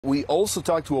We also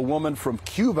talked to a woman from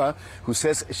Cuba who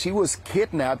says she was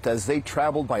kidnapped as they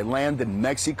traveled by land in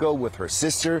Mexico with her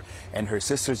sister and her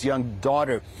sister's young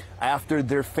daughter. After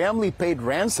their family paid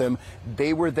ransom,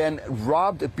 they were then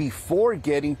robbed before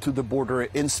getting to the border.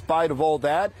 In spite of all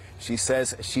that, she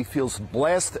says she feels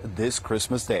blessed this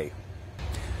Christmas Day.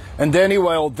 And Danny,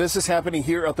 while this is happening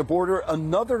here at the border,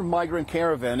 another migrant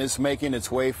caravan is making its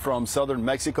way from southern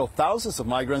Mexico. Thousands of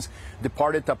migrants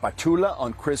departed Tapachula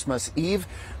on Christmas Eve.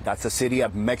 That's a city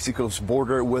at Mexico's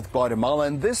border with Guatemala.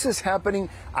 And this is happening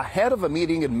ahead of a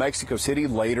meeting in Mexico City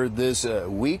later this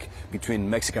week between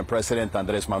Mexican President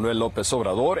Andrés Manuel López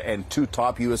Obrador and two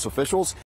top U.S. officials.